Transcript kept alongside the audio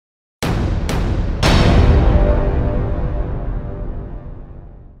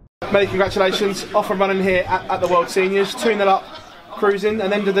Many congratulations, off and running here at the World Seniors, 2-0 up, cruising,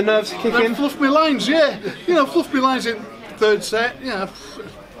 and then did the nerves kick in? Fluffed my lines, yeah. You know, fluffed my lines in third set. Yeah,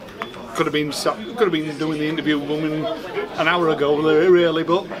 could have been doing the interview with him an hour ago, really.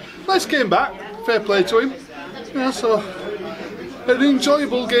 But Les came back. Fair play to him. Yeah, so an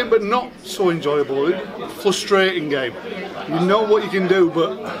enjoyable game, but not so enjoyable. Frustrating game. You know what you can do,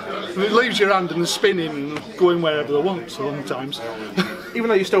 but it leaves your hand and spinning and going wherever they want sometimes. Even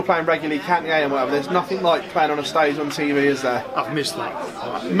though you're still playing regularly, County A and whatever, there's nothing like playing on a stage on TV, is there? I've missed that.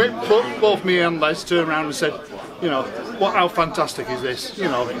 Both me and Les turned around and said, you know, how fantastic is this? You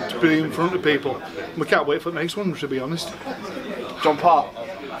know, to be in front of people. We can't wait for the next one, to be honest. John Park,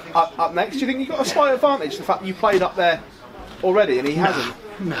 up next. Do you think you've got a slight advantage, the fact that you played up there already and he hasn't?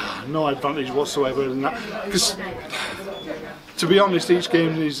 Nah, no advantage whatsoever in that. Because, to be honest, each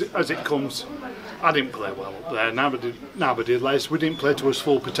game is as it comes. I didn't play well up there, neither did Les. We didn't play to his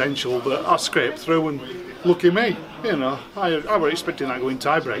full potential, but I scraped through and lucky me. You know, I was expecting that going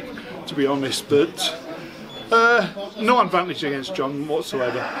tie-break, to be honest, but no advantage against John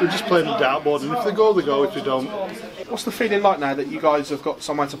whatsoever. We just played the dartboard, and if they go, they go, if they don't. What's the feeling like now that you guys have got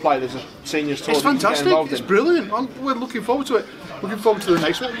somewhere to play? There's a seniors tour. It's fantastic, it's brilliant. We're looking forward to it. Looking forward to the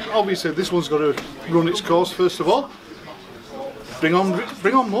next one. Obviously, this one's got to run its course first of all. Bring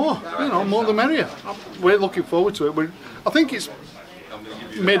on more. You know, more the merrier. We're looking forward to it. I think it's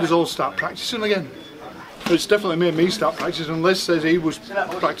made us all start practicing again. It's definitely made me start practicing. Les says he was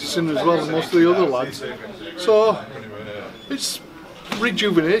practicing as well, and most of the other lads. So it's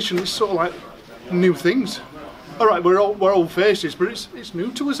rejuvenation. It's sort of like new things. All right, we're old faces, but it's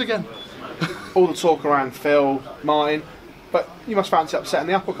new to us again. All the talk around Phil, Martin, but you must fancy upsetting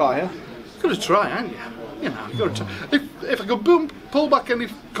the apple cart here. Got to try, haven't you? You know, got to try. If I could pull back any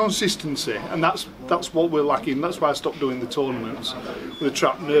consistency, and that's what we're lacking. That's why I stopped doing the tournaments with the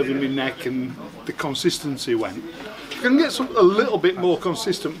trapped nerve in my neck, and the consistency went. If I can get a little bit more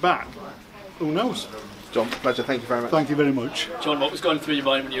consistent back, who knows? John, pleasure. Thank you very much. Thank you very much. John, what was going through your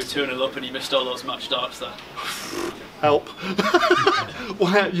mind when you were 2-0 up and you missed all those match darts there? Help.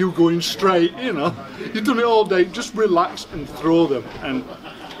 Why aren't you going straight, you know? You've done it all day, just relax and throw them. And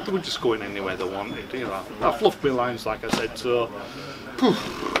they were just going anywhere they wanted, you know. I fluffed my lines, like I said, so...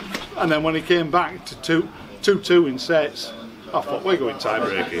 And then when he came back to 2-2 in sets, I thought, we're going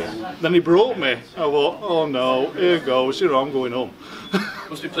tie-break here. Then he broke me. I thought, oh no, here goes, you know, I'm going home.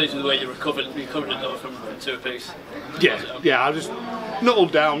 Must be pleased with the way you recovered it though from 2 apiece. Yeah, I just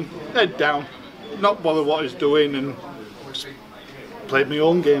knuckled down, head down, not bother what he's doing, and played my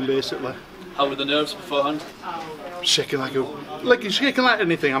own game basically. How were the nerves beforehand? Shaking shaking like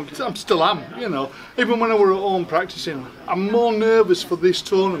anything. I'm still am, you know. Even when I were at home practicing, I'm more nervous for this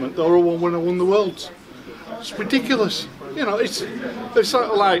tournament than I was when I won the Worlds. It's ridiculous, you know. It's sort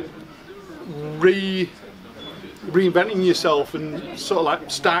of like reinventing yourself and sort of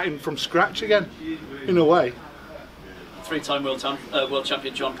like starting from scratch again, in a way. 3-time world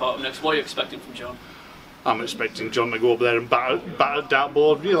champion John Park next. What are you expecting from John? I'm expecting John to go up there and batter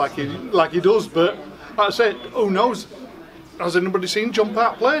dartboard, you know, like he does. But like I said, who knows? Has anybody seen John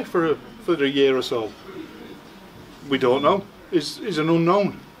Park play for a year or so? We don't know. He's an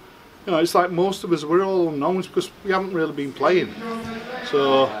unknown. You know, it's like most of us, we're all unknowns because we haven't really been playing.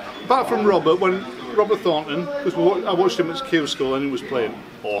 So apart from Robert Thornton, because I watched him at Q School and he was playing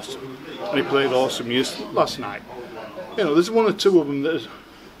awesome, and he played awesome last night. You know, there's one or two of them that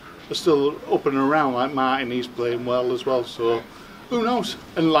are still up and around, like Martin, he's playing well as well, so who knows?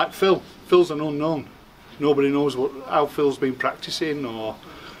 And like Phil's an unknown. Nobody knows how Phil's been practicing or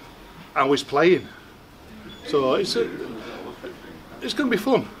how he's playing. So it's going to be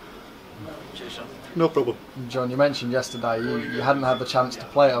fun. Cheers, John. No problem. John, you mentioned yesterday you hadn't had the chance to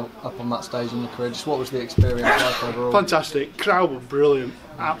play up on that stage in your career. Just what was the experience like overall? Fantastic. Crowd were brilliant.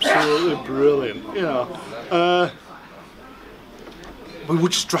 Absolutely brilliant. You know, we were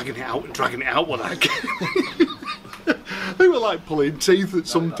just dragging it out with that game. They were like pulling teeth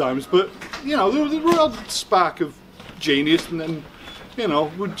sometimes, but you know, there was a real spark of genius, and then you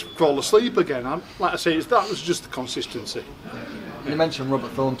know, we'd fall asleep again. Like I say, that was just the consistency. You mentioned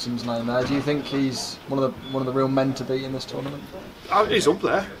Robert Thornton's name there. Do you think he's one of the real men to beat in this tournament? He's up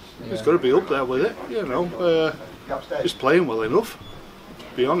there. Yeah. He's got to be up there with it. You know, he's playing well enough.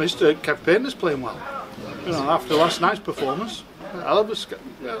 To be honest, Kev Payne's playing well. You know, after last night's performance, hell of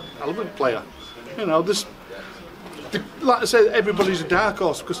a player. You know, like I said, everybody's a dark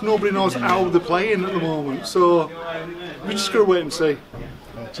horse because nobody knows how they're playing at the moment. So we just got to wait and see.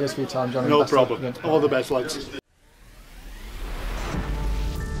 Cheers for your time, John. No problem. All the best, lads.